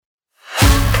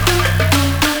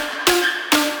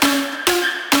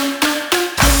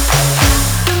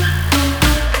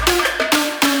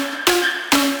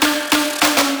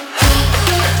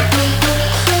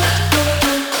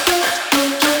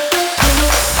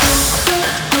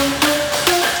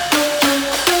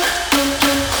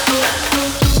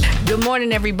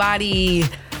morning, everybody.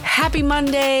 Happy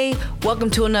Monday.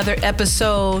 Welcome to another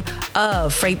episode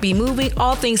of Freight Be Moving,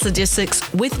 all things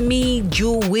logistics with me,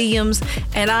 Jewel Williams,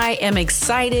 and I am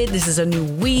excited. This is a new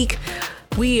week.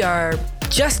 We are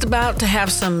just about to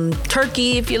have some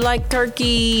turkey if you like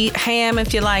turkey, ham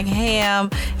if you like ham,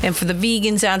 and for the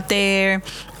vegans out there,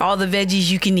 all the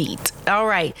veggies you can eat. All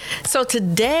right, so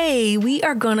today we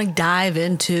are going to dive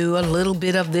into a little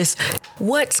bit of this,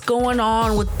 what's going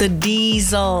on with the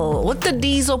diesel, with the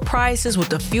diesel prices, with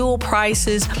the fuel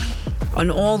prices,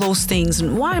 and all those things.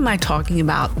 And why am I talking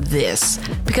about this?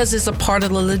 Because it's a part of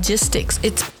the logistics.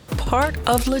 It's part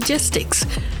of logistics.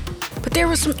 But there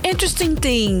were some interesting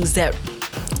things that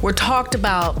were talked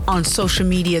about on social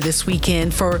media this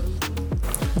weekend. For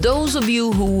those of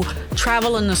you who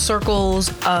travel in the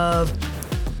circles of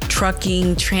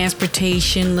trucking,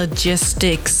 transportation,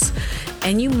 logistics,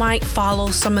 and you might follow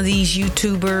some of these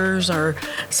YouTubers or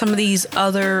some of these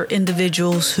other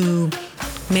individuals who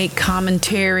make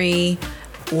commentary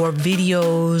or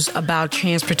videos about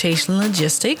transportation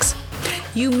logistics,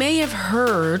 you may have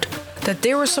heard that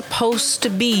there was supposed to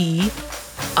be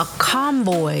a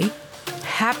convoy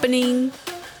happening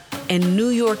in New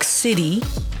York City,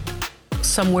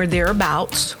 somewhere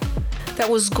thereabouts, that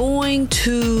was going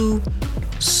to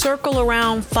circle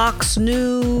around Fox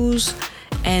News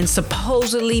and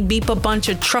supposedly beep a bunch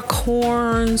of truck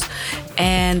horns.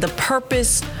 And the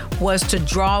purpose was to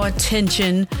draw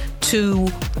attention to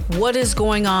what is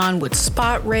going on with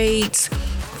spot rates,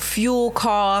 fuel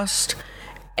cost,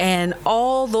 and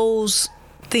all those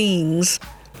things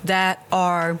that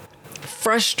are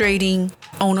frustrating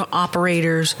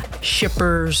owner-operators,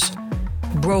 shippers,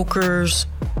 brokers,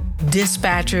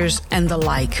 dispatchers, and the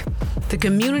like. The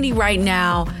community right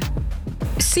now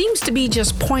seems to be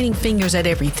just pointing fingers at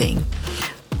everything.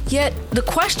 Yet the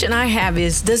question I have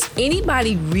is, does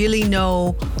anybody really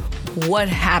know what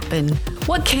happened?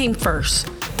 What came first,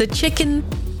 the chicken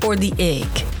or the egg?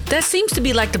 That seems to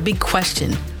be like the big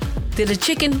question. Did the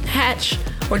chicken hatch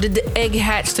or did the egg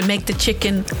hatch to make the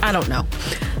chicken? I don't know.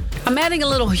 I'm adding a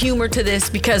little humor to this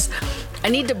because I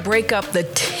need to break up the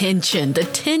tension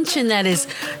that is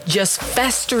just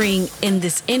festering in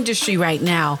this industry right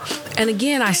now. And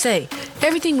again, I say,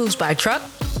 everything moves by truck.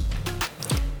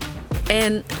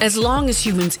 And as long as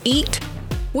humans eat,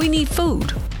 we need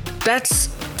food.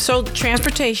 So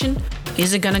transportation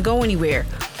isn't going to go anywhere.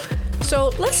 So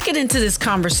let's get into this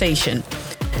conversation.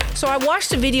 So I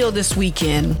watched a video this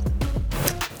weekend.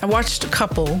 I watched a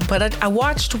couple, but I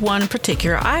watched one in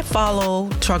particular. I follow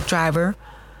truck driver,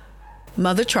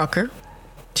 Mother Trucker.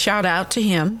 Shout out to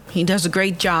him. He does a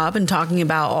great job in talking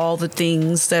about all the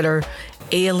things that are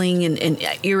ailing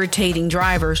and irritating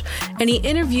drivers. And he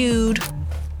interviewed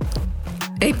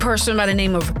a person by the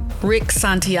name of Rick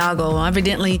Santiago.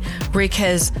 Evidently, Rick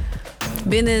has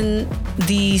been in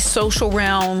the social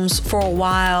realms for a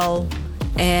while,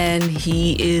 and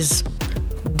he is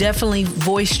definitely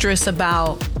boisterous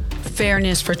about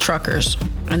fairness for truckers,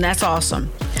 and that's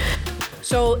awesome.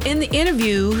 So in the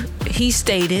interview, he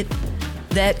stated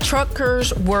that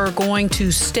truckers were going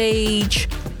to stage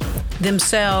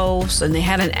themselves, and they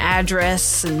had an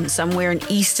address and somewhere in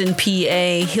Easton,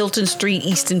 PA, Hilton Street,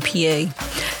 Easton, PA,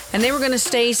 and they were going to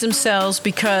stage themselves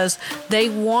because they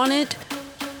wanted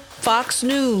Fox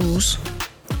News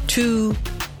to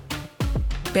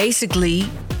basically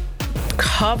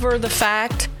cover the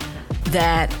fact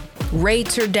that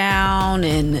rates are down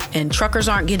and truckers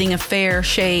aren't getting a fair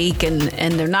shake and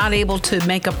they're not able to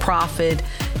make a profit,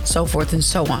 so forth and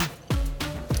so on.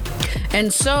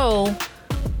 And so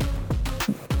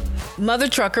Mother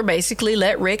Trucker basically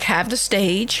let Rick have the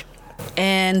stage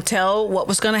and tell what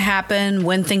was going to happen,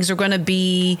 when things are going to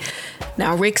be.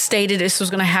 Now, Rick stated this was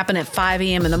going to happen at 5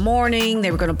 a.m. in the morning.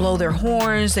 They were going to blow their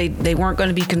horns. They weren't going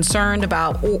to be concerned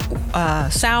about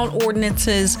sound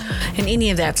ordinances and any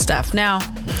of that stuff. Now,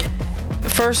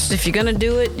 first, if you're going to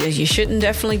do it, you shouldn't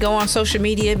definitely go on social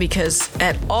media, because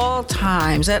at all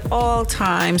times,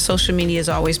 social media is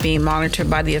always being monitored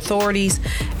by the authorities.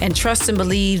 And trust and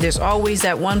believe, there's always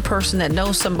that one person that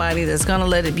knows somebody that's going to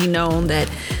let it be known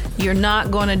that you're not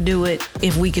going to do it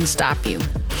if we can stop you.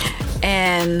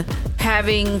 And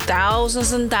having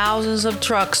thousands and thousands of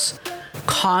trucks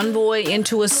convoy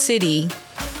into a city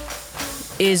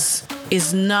is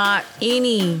not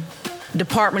any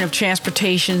Department of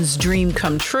Transportation's dream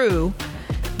come true.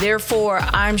 Therefore,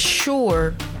 I'm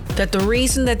sure that the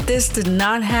reason that this did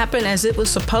not happen as it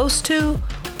was supposed to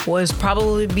was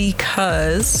probably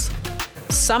because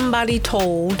somebody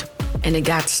told and it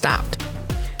got stopped.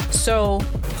 So,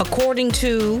 according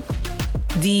to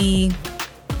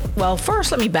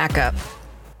first let me back up.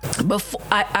 before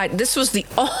this was the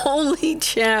only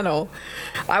channel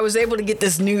I was able to get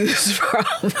this news from.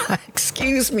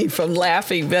 Excuse me from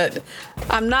laughing, but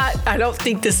I don't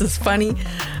think this is funny,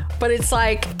 but it's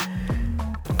like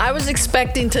I was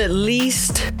expecting to at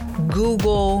least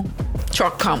Google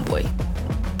truck convoy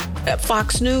at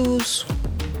Fox News,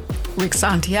 Rick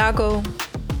Santiago,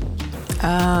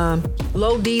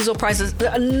 low diesel prices,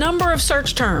 a number of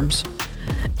search terms.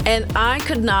 And I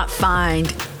could not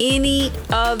find any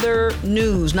other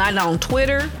news, not on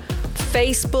Twitter,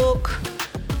 Facebook,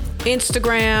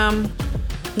 Instagram,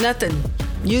 nothing,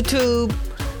 YouTube.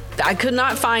 I could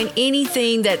not find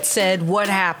anything that said what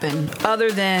happened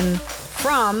other than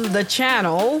from the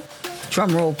channel,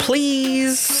 drumroll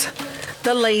please,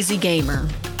 The Lazy Gamer.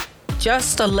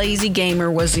 Just a Lazy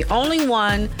Gamer was the only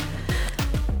one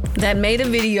that made a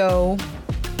video,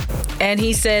 and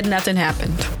he said nothing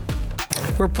happened.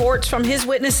 Reports from his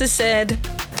witnesses said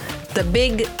the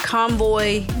big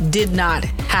convoy did not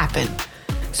happen.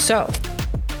 So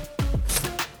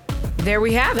there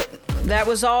we have it. That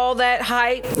was all that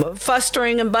hype,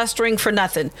 fustering and bustering for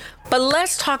nothing. But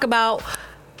let's talk about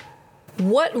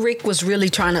what Rick was really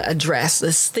trying to address.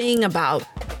 This thing about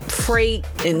freight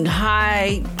and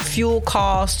high fuel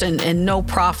cost and no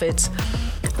profits.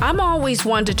 I'm always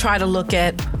one to try to look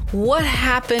at what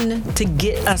happened to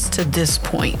get us to this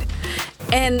point.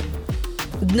 And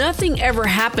nothing ever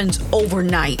happens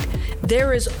overnight.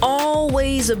 There is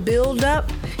always a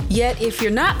buildup. Yet if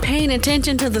you're not paying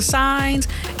attention to the signs,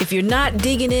 if you're not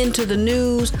digging into the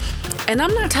news, and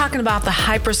I'm not talking about the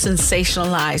hyper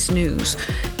sensationalized news.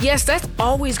 Yes, that's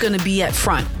always going to be at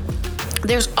front.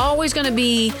 There's always going to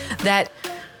be that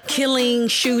killing,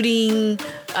 shooting,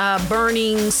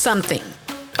 burning something,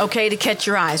 okay, to catch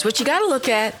your eyes. What you got to look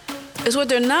at is what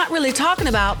they're not really talking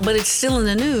about, but it's still in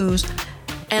the news.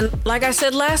 And like I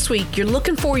said last week, you're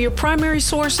looking for your primary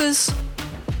sources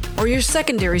or your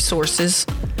secondary sources.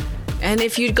 And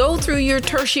if you go through your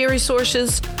tertiary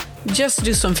sources, just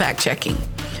do some fact checking.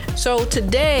 So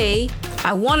today,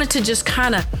 I wanted to just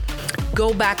kind of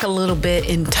go back a little bit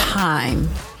in time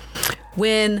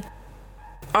when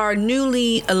our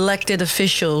newly elected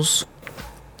officials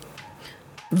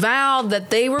vowed that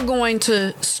they were going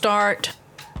to start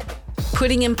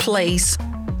putting in place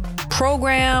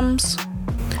programs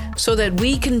so that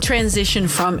we can transition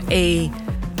from a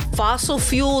fossil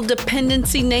fuel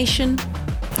dependency nation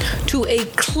to a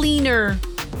cleaner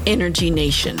energy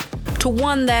nation, to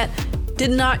one that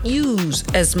did not use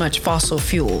as much fossil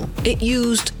fuel. It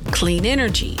used clean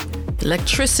energy,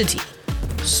 electricity,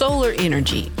 solar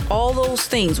energy, all those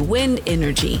things, wind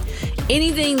energy,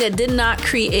 anything that did not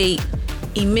create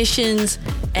emissions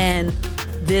and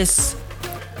this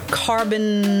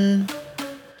carbon,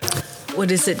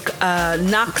 nitric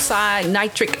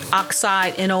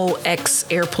oxide, NOx,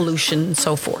 air pollution, and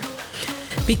so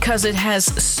forth, because it has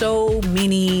so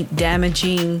many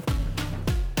damaging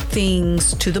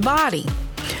things to the body.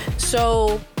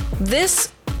 So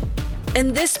this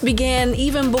began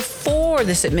even before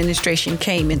this administration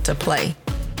came into play.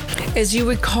 As you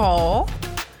recall,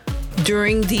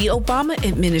 during the Obama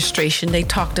administration, they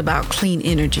talked about clean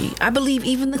energy. I believe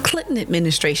even the Clinton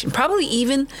administration, probably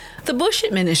even the Bush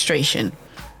administration.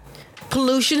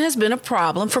 Pollution has been a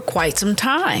problem for quite some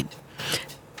time.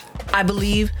 I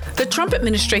believe the Trump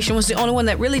administration was the only one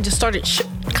that really just started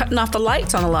cutting off the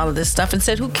lights on a lot of this stuff and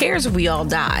said, who cares if we all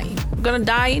die? We're going to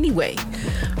die anyway.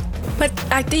 But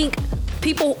I think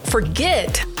people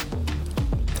forget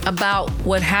about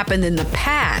what happened in the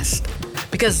past,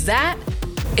 because that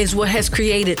is what has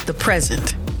created the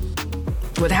present.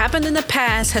 What happened in the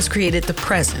past has created the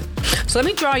present. So let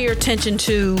me draw your attention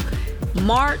to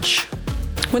March.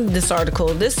 When did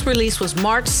this release was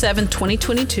March 7,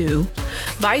 2022.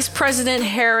 Vice President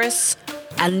Harris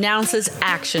announces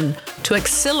action to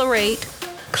accelerate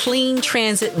clean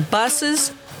transit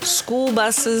buses, school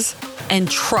buses, and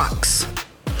trucks.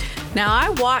 Now, I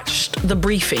watched the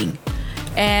briefing,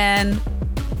 and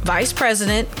Vice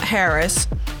President Harris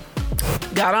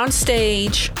got on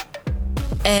stage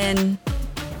and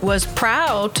was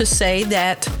proud to say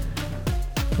that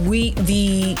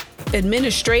the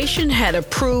administration had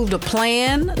approved a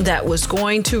plan that was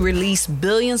going to release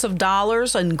billions of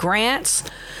dollars in grants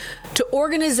to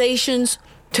organizations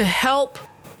to help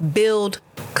build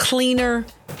cleaner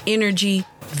energy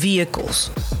vehicles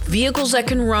that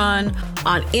can run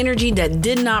on energy that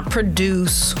did not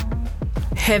produce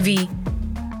heavy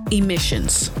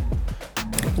emissions.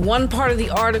 One part of the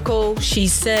article, she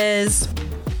says,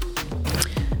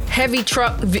 heavy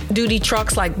duty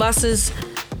trucks like buses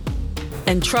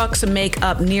and trucks make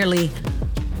up nearly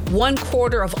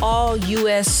 1/4 of all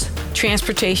U.S.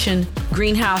 transportation,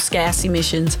 greenhouse gas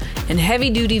emissions, and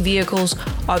heavy-duty vehicles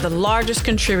are the largest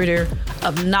contributor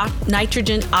of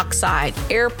nitrogen oxide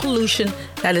air pollution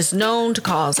that is known to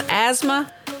cause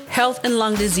asthma, health and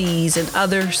lung disease, and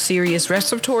other serious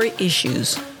respiratory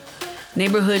issues.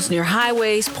 Neighborhoods near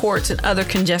highways, ports, and other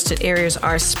congested areas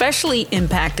are especially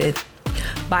impacted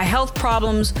by health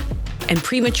problems and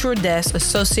premature deaths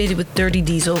associated with dirty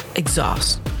diesel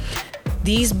exhaust.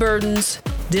 These burdens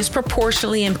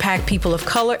disproportionately impact people of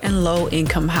color and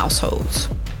low-income households.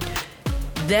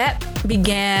 That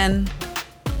began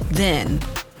then.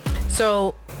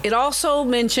 So it also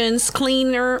mentions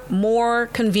cleaner, more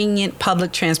convenient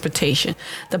public transportation.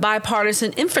 The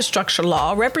bipartisan infrastructure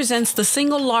law represents the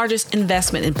single largest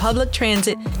investment in public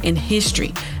transit in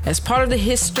history as part of the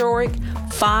historic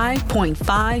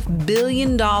 $5.5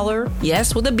 billion,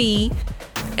 yes, with a B,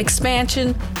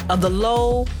 expansion of the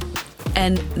low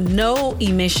and no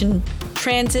emission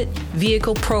transit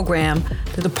vehicle program.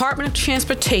 The Department of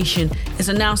Transportation is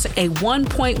announcing a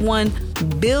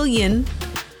 $1.1 billion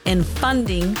in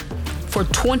funding for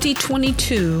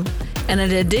 2022 and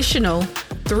an additional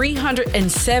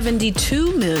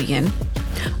 $372 million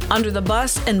under the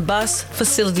Bus and Bus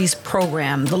Facilities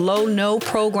Program. The Low-No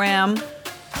program,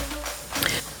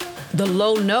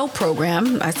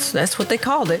 that's what they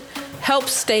called it,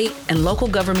 helps state and local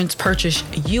governments purchase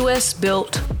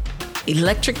U.S.-built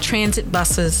electric transit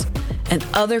buses and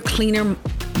other cleaner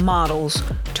models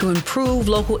to improve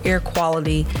local air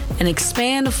quality and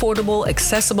expand affordable,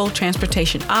 accessible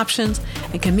transportation options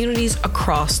in communities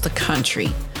across the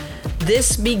country.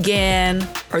 This was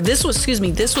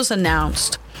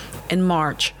announced in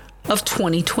March of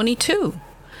 2022.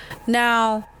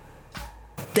 Now,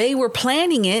 they were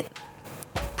planning it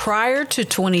prior to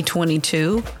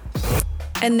 2022,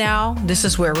 and now this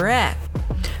is where we're at.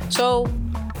 So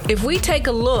if we take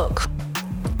a look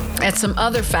at some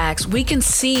other facts, we can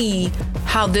see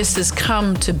how this has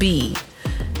come to be.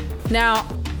 Now,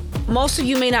 most of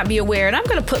you may not be aware, and I'm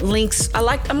going to put links. I'm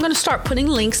going to start putting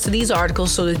links to these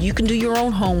articles so that you can do your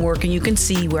own homework and you can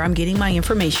see where I'm getting my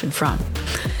information from.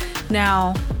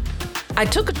 Now, I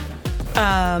took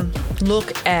a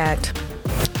look at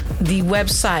the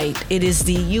website. It is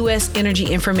the U.S. Energy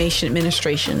Information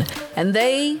Administration, and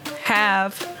they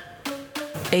have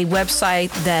a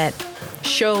website that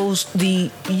shows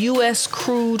the U.S.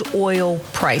 crude oil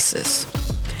prices.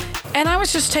 And I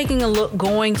was just taking a look,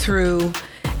 going through,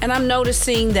 and I'm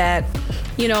noticing that,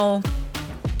 in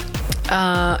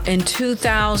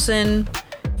 2000,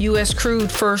 U.S.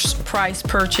 crude first price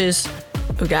purchase,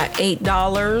 we got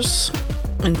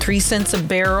 $8.03 a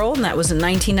barrel, and that was in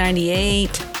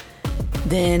 1998.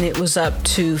 Then it was up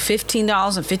to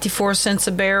 $15.54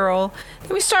 a barrel.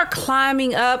 Then we start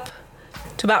climbing up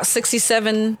to about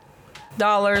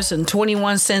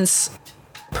 $67.21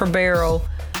 per barrel.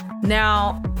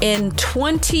 Now, in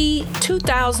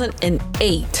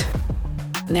 2008,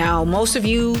 now most of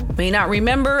you may not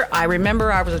remember. I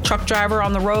remember I was a truck driver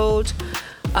on the roads.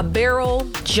 A barrel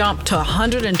jumped to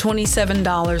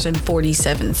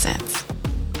 $127.47.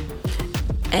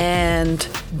 And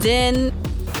then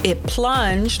it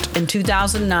plunged in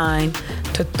 2009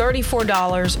 to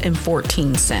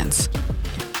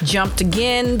 $34.14. Jumped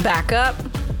again back up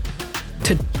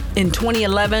in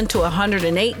 2011 to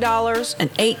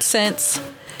 $108.08.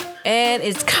 And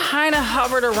it's kind of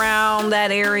hovered around that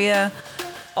area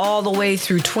all the way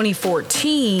through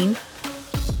 2014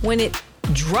 when it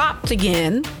dropped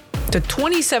again to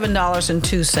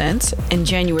 $27.02 in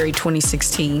January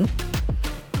 2016.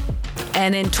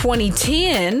 And in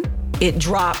 2010, it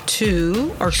dropped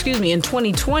to, in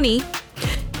 2020,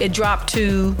 it dropped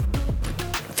to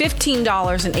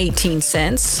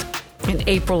 $15.18 in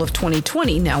April of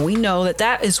 2020. Now, we know that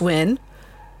that is when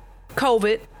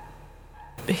COVID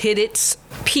hit its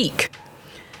peak.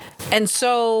 And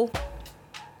so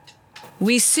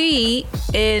we see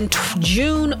in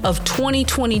June of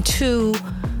 2022,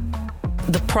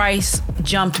 the price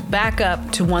jumped back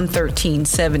up to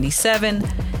 $113.77.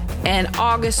 And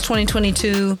August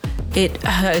 2022, it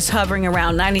is hovering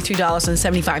around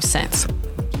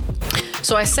 $93.75.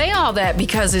 So I say all that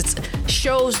because it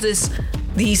shows these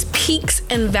peaks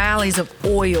and valleys of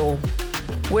oil,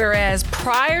 whereas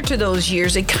prior to those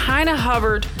years, it kind of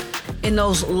hovered in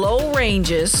those low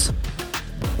ranges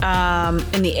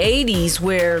in the 80s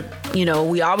where,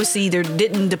 we obviously either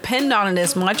didn't depend on it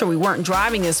as much or we weren't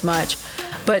driving as much.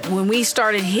 But when we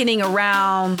started hitting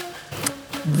around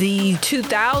the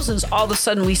 2000s, all of a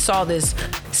sudden we saw this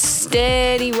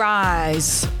steady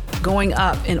rise going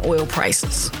up in oil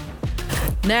prices.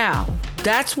 Now,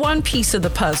 that's one piece of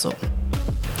the puzzle.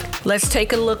 let's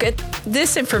take a look at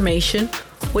this information.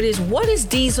 What is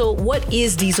diesel? What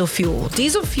is diesel fuel?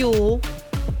 Diesel fuel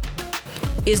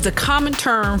is the common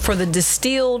term for the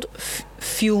distilled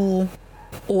fuel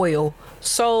oil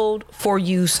sold for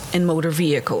use in motor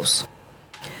vehicles.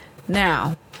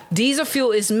 Now, diesel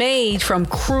fuel is made from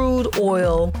crude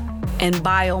oil and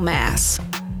biomass.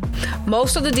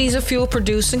 Most of the diesel fuel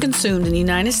produced and consumed in the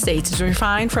United States is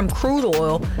refined from crude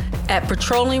oil at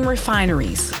petroleum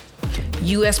refineries.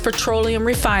 U.S. petroleum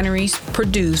refineries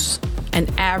produce an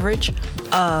average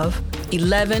of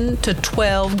 11 to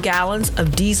 12 gallons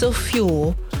of diesel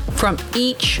fuel from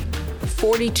each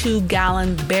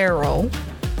 42-gallon barrel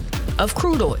of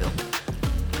crude oil.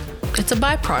 It's a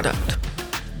byproduct.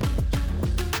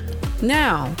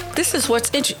 Now, this is what's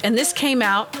interesting, and this came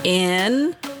out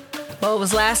in, it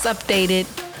was last updated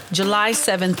July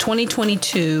 7,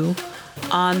 2022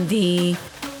 on the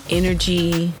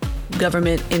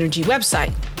government energy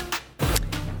website.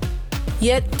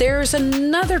 Yet there's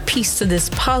another piece to this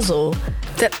puzzle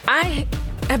that I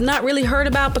have not really heard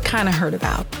about, but kind of heard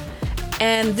about.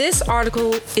 And this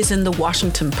article is in the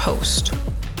Washington Post.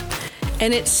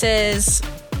 And it says,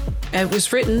 it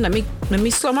was written, let me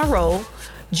slow my roll,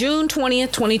 June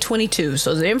 20th, 2022.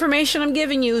 So the information I'm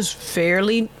giving you is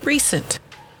fairly recent.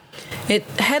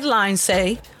 Headlines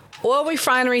say, oil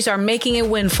refineries are making a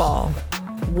windfall.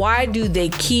 Why do they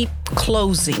keep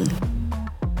closing?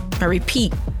 I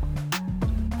repeat,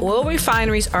 oil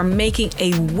refineries are making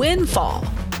a windfall.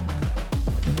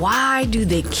 Why do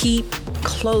they keep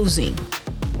closing?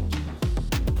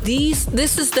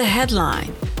 This is the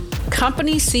headline.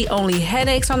 Companies see only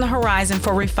headaches on the horizon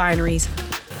for refineries,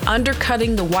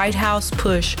 undercutting the White House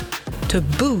push to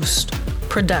boost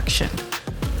production.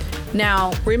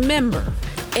 Now, remember,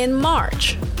 in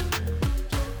March,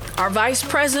 our Vice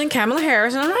President, Kamala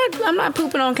Harris, and I'm not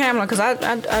pooping on Kamala because I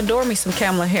adore me some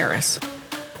Kamala Harris.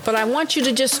 But I want you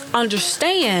to just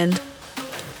understand,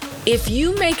 if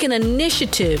you make an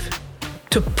initiative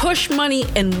to push money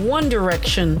in one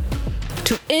direction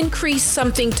to increase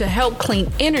something to help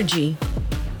clean energy,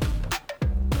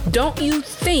 don't you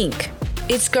think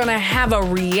it's going to have a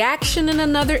reaction in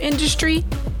another industry?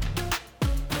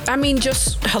 I mean,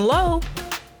 just hello.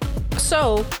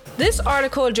 So this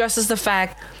article addresses the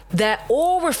fact that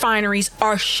oil refineries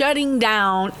are shutting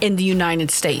down in the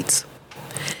United States.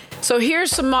 So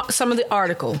here's some of the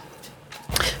article.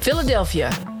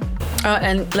 Philadelphia,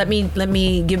 and let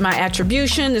me give my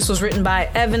attribution. This was written by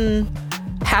Evan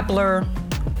Hapler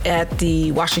at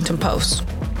the Washington Post.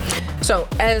 So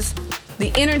as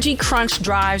the energy crunch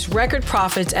drives record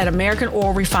profits at American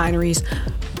oil refineries,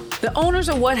 the owners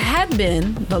of what had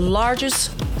been the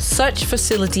largest such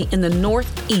facility in the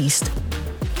Northeast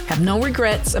have no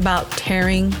regrets about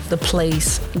tearing the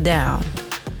place down.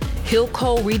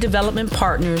 Hilco Redevelopment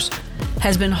Partners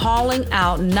has been hauling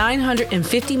out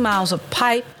 950 miles of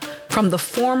pipe from the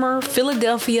former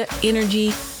Philadelphia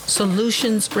Energy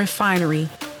Solutions refinery,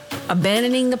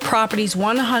 abandoning the property's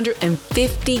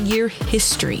 150-year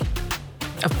history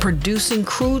of producing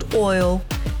crude oil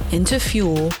into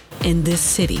fuel in this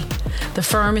city. The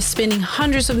firm is spending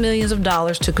hundreds of millions of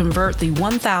dollars to convert the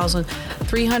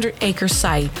 1,300-acre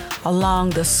site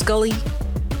along the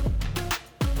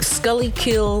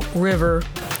Schuylkill River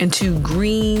into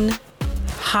green,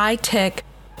 high-tech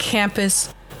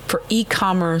campus for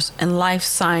e-commerce and life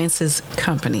sciences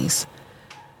companies.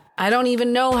 I don't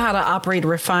even know how to operate a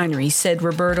refinery, said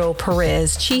Roberto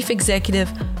Perez, chief executive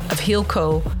of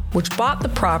Hilco, which bought the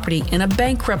property in a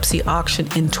bankruptcy auction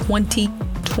in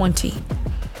 2020.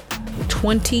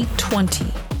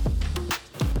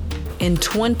 In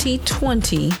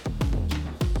 2020,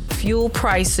 fuel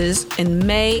prices in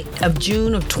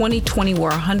June of 2020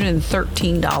 were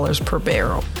 $113 per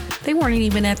barrel. They weren't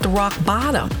even at the rock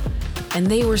bottom, and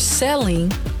they were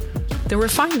selling the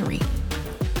refinery.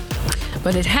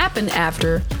 But it happened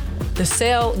after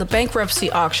the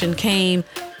bankruptcy auction came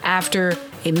after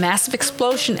a massive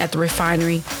explosion at the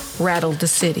refinery rattled the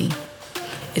city.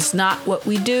 It's not what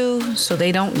we do, so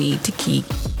they don't need to keep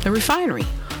the refinery.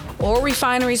 Oil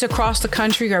refineries across the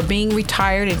country are being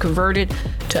retired and converted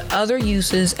to other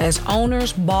uses as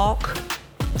owners balk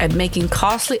at making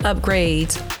costly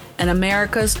upgrades, and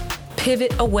America's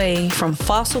pivot away from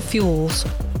fossil fuels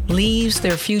leaves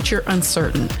their future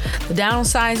uncertain. The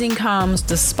downsizing comes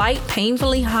despite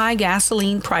painfully high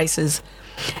gasoline prices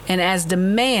and as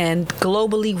demand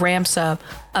globally ramps up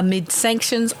amid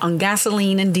sanctions on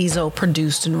gasoline and diesel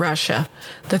produced in Russia,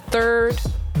 the third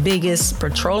biggest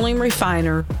petroleum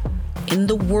refiner in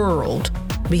the world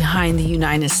behind the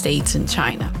United States and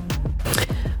China.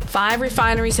 5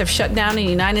 refineries have shut down in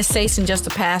the United States in just the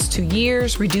past 2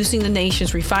 years, reducing the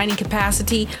nation's refining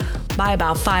capacity by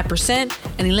about 5%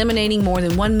 and eliminating more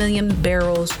than 1 million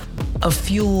barrels of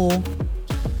fuel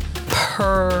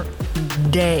per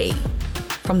day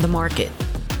from the market.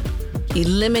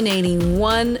 Eliminating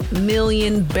 1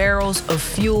 million barrels of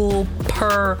fuel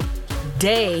per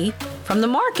day from the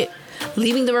market,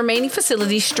 leaving the remaining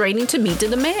facilities straining to meet the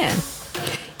demand.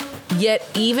 Yet,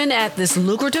 even at this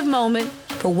lucrative moment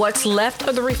for what's left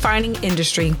of the refining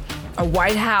industry, a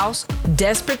White House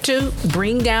desperate to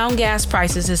bring down gas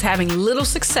prices is having little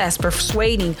success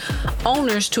persuading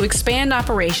owners to expand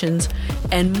operations,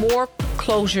 and more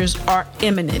closures are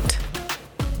imminent.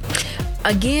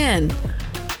 Again,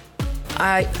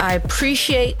 I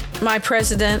appreciate my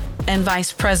president and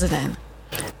vice president.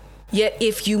 Yet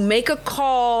if you make a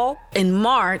call in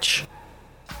March,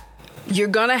 you're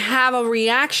going to have a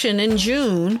reaction in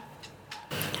June.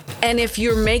 And if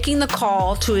you're making the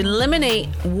call to eliminate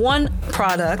one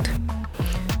product,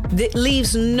 that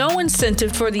leaves no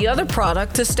incentive for the other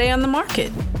product to stay on the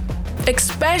market,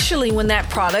 especially when that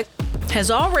product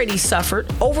has already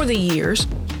suffered over the years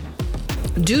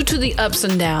due to the ups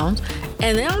and downs.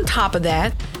 And then on top of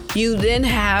that, you then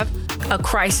have a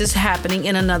crisis happening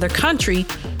in another country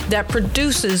that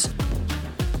produces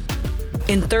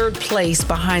in third place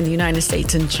behind the United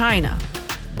States and China.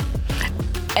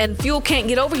 And fuel can't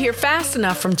get over here fast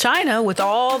enough from China with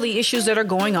all the issues that are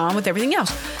going on with everything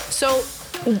else. So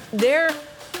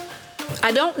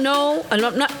I don't know, and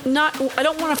I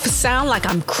don't want to sound like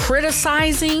I'm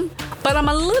criticizing, but I'm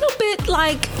a little bit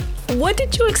like, what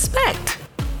did you expect?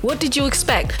 What did you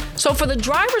expect? So for the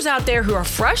drivers out there who are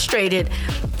frustrated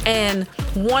and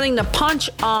wanting to punch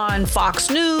on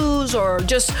Fox News or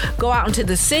just go out into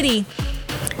the city,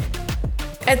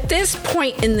 at this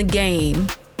point in the game,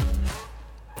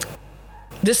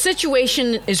 the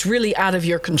situation is really out of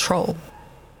your control.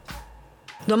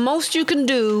 The most you can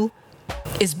do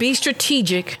is be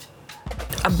strategic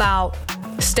about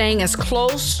staying as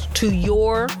close to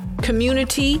your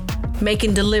community,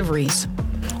 making deliveries,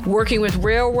 working with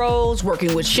railroads,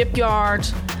 working with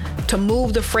shipyards to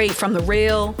move the freight from the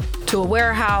rail to a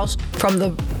warehouse, from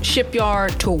the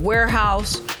shipyard to a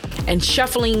warehouse, and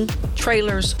shuffling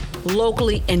trailers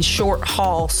locally in short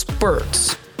haul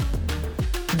spurts.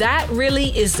 That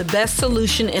really is the best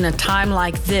solution in a time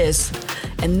like this.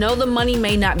 And no, the money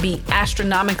may not be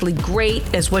astronomically great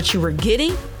as what you were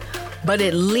getting, but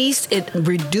at least it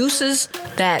reduces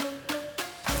that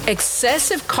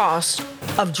excessive cost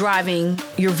of driving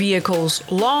your vehicles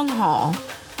long haul,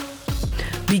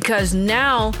 because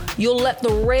now you'll let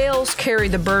the rails carry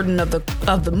the burden of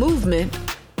the movement.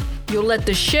 You'll let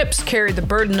the ships carry the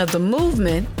burden of the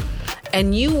movement,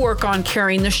 and you work on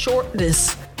carrying the short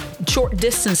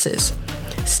distances.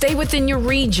 Stay within your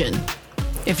region.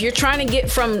 If you're trying to get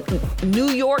from New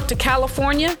York to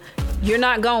California, you're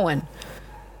not going.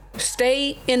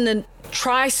 Stay in the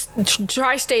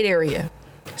tri-state area.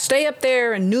 Stay up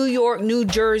there in New York, New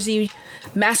Jersey,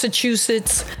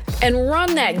 Massachusetts, and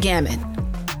run that gamut.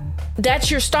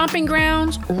 That's your stomping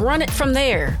grounds. Run it from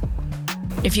there.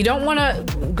 If you don't want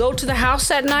to go to the house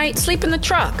at night, sleep in the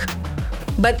truck.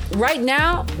 But right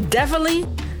now, definitely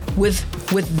with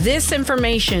this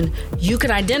information, you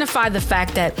can identify the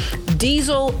fact that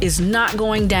diesel is not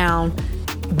going down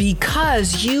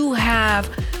because you have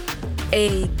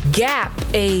a gap,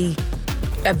 a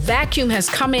vacuum has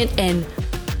come in and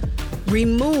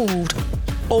removed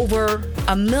over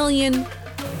 1 million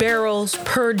barrels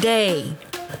per day.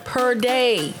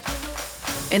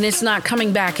 And it's not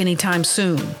coming back anytime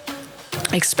soon,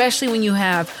 especially when you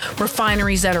have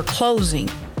refineries that are closing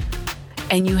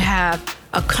and you have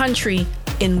a country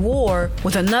in war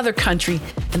with another country,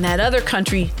 and that other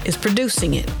country is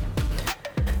producing it.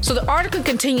 So the article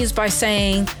continues by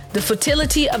saying the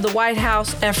futility of the White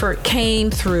House effort came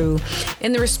through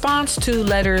in the response to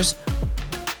letters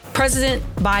President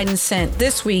Biden sent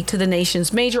this week to the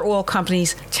nation's major oil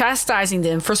companies, chastising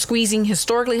them for squeezing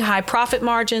historically high profit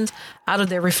margins out of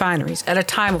their refineries. At a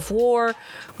time of war,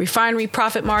 refinery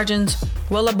profit margins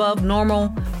well above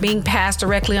normal being passed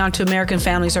directly onto American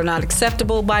families are not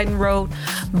acceptable, Biden wrote.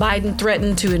 Biden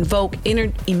threatened to invoke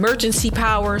emergency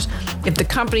powers if the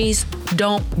companies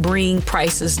don't bring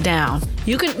prices down.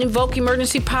 You can invoke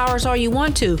emergency powers all you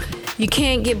want to. You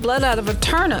can't get blood out of a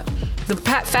turnip. The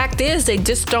fact is, they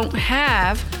just don't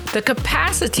have the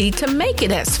capacity to make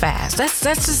it as fast. That's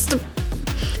just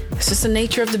the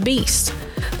nature of the beast.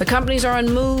 The companies are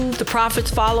unmoved. The profits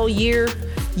follow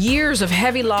years of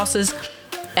heavy losses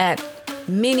at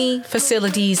many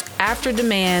facilities after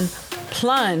demand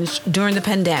plunged during the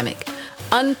pandemic.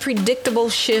 unpredictable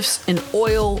shifts in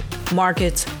oil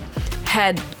markets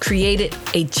had created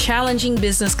a challenging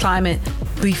business climate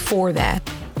before that.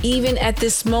 Even at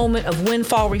this moment of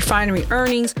windfall refinery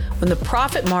earnings, when the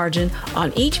profit margin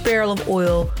on each barrel of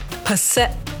oil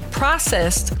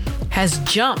processed has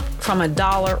jumped from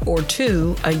 $1 or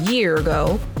 $2 a year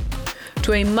ago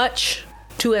to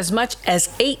as much as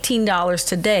 $18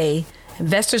 today,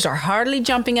 investors are hardly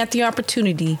jumping at the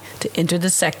opportunity to enter the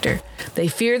sector. They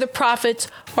fear the profits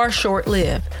are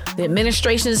short-lived. The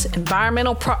administration's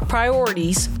environmental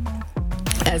priorities,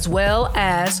 as well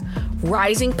as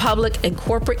rising public and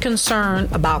corporate concern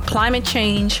about climate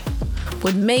change,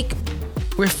 would make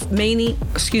many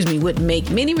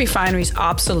refineries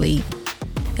obsolete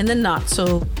in the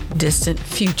not-so-distant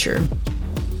future.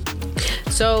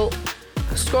 So,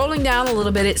 scrolling down a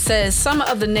little bit, it says some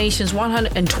of the nation's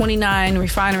 129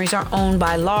 refineries are owned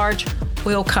by large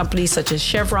oil companies such as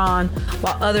Chevron,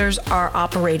 while others are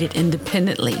operated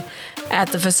independently. At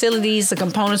the facilities, the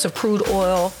components of crude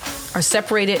oil are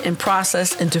separated and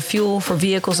processed into fuel for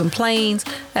vehicles and planes,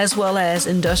 as well as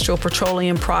industrial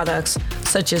petroleum products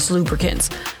such as lubricants.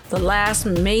 The last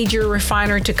major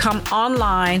refinery to come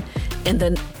online in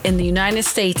the United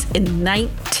States in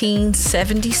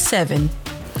 1977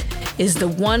 is the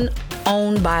one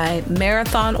owned by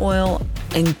Marathon Oil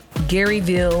in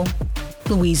Garyville,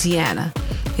 Louisiana.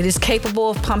 It is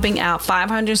capable of pumping out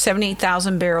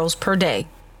 578,000 barrels per day.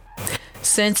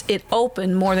 Since it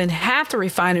opened, more than half the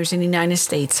refineries in the United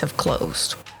States have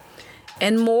closed,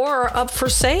 and more are up for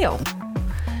sale.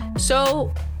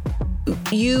 So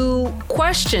you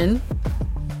question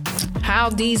how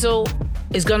diesel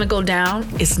is going to go down.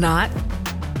 It's not,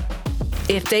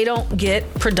 if they don't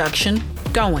get production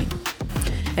going.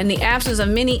 In the absence of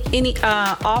any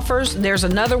offers, there's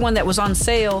another one that was on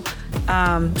sale.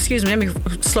 Let me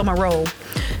slow my roll.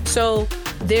 So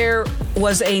there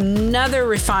was another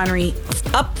refinery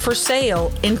up for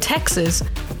sale in Texas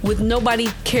with nobody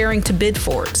caring to bid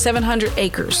for it. 700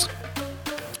 acres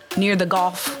near the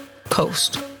Gulf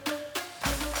Coast.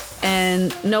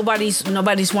 And nobody's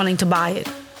wanting to buy it.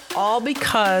 All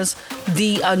because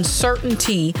the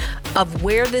uncertainty of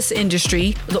where this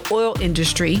industry, the oil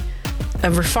industry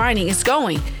of refining, is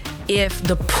going. If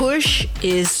the push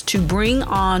is to bring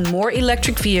on more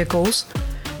electric vehicles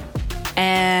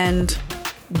and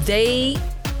they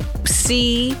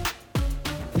see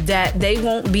that they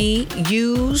won't be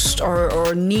used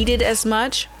or needed as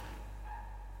much,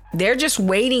 they're just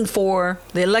waiting for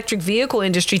the electric vehicle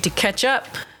industry to catch up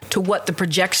to what the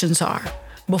projections are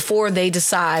before they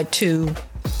decide to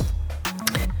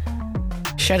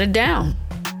shut it down.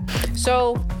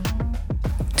 So,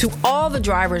 to all the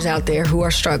drivers out there who are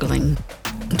struggling,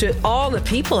 to all the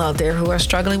people out there who are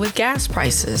struggling with gas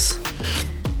prices,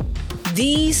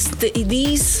 these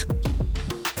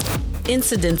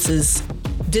incidences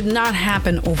did not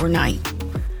happen overnight.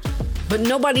 But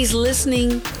nobody's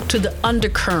listening to the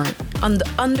undercurrent, on the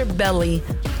underbelly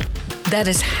that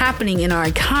is happening in our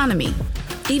economy.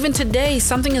 Even today,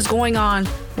 something is going on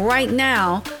right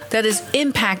now that is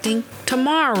impacting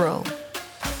tomorrow.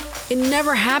 It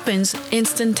never happens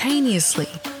instantaneously.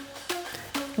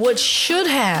 What should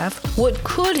have, what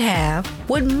could have,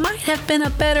 what might have been a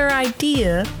better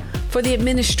idea for the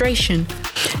administration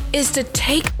is to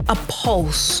take a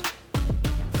pulse.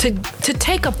 To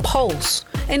take a pulse.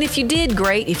 And if you did,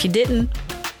 great. If you didn't,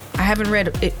 I haven't read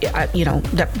it,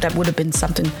 that would have been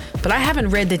something. But I haven't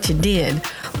read that you did.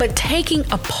 But taking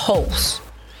a pulse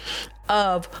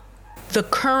of the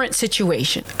current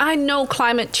situation. I know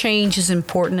climate change is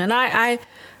important, and I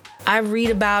read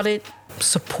about it,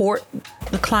 support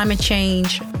the climate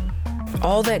change,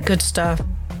 all that good stuff.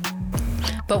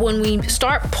 But when we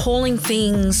start pulling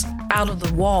things out of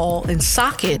the wall and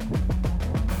socket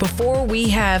before we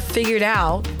have figured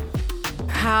out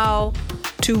how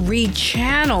to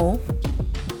rechannel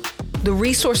the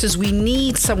resources we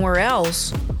need somewhere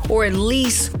else, or at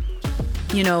least,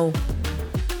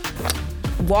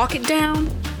 walk it down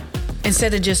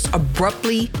instead of just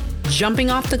abruptly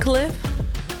jumping off the cliff,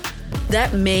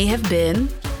 that may have been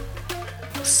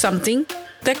something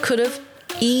that could have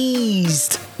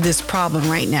eased this problem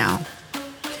right now.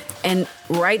 And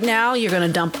right now, you're going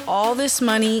to dump all this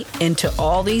money into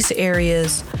all these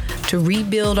areas to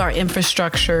rebuild our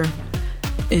infrastructure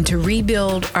and to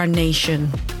rebuild our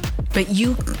nation. But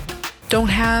you don't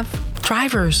have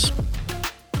drivers,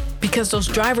 because those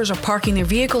drivers are parking their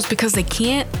vehicles because they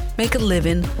can't make a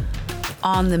living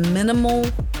on the minimal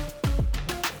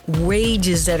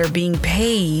wages that are being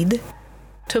paid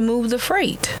to move the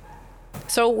freight.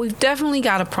 So we've definitely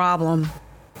got a problem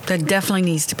that definitely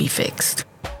needs to be fixed.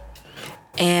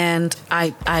 And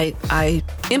I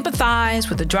empathize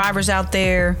with the drivers out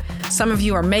there. Some of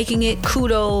you are making it.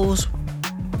 Kudos.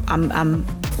 I'm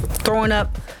throwing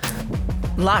up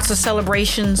lots of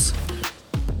celebrations.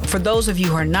 For those of you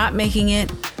who are not making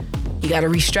it, you got to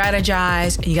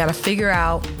re-strategize and you got to figure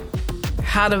out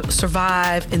how to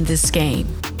survive in this game.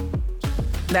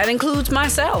 That includes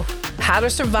myself. How to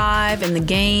survive in the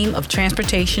game of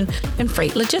transportation and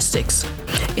freight logistics.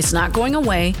 It's not going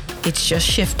away. It's just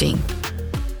shifting.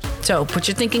 So put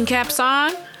your thinking caps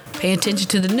on, pay attention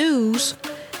to the news,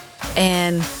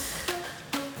 and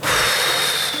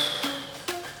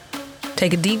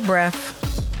take a deep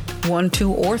breath, 1,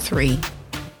 2, or 3,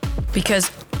 because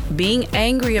being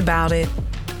angry about it,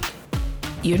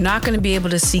 you're not going to be able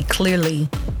to see clearly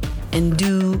and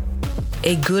do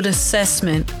a good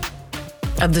assessment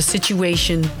of the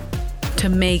situation to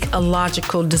make a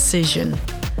logical decision.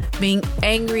 Being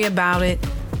angry about it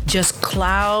just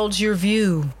clouds your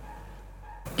view,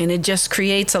 and it just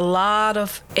creates a lot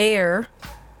of air,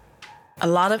 a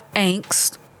lot of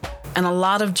angst, and a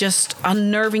lot of just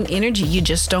unnerving energy you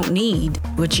just don't need.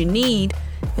 What you need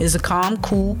is a calm,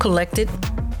 cool, collected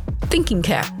thinking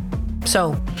cap.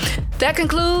 So that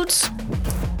concludes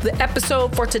the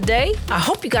episode for today. I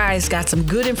hope you guys got some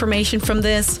good information from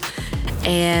this,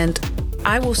 and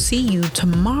I will see you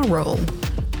tomorrow.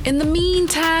 In the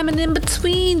meantime and in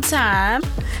between time,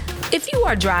 if you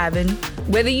are driving,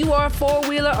 whether you are a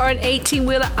 4-wheeler or an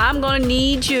 18-wheeler, I'm going to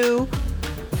need you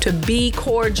to be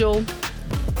cordial,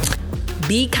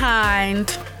 be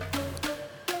kind,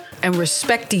 and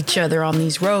respect each other on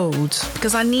these roads,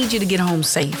 because I need you to get home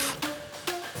safe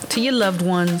to your loved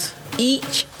ones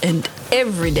each and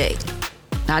every day.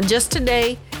 Not just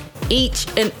today, each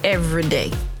and every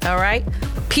day. All right?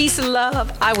 Peace and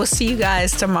love. I will see you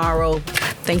guys tomorrow.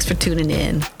 Thanks for tuning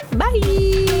in.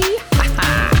 Bye.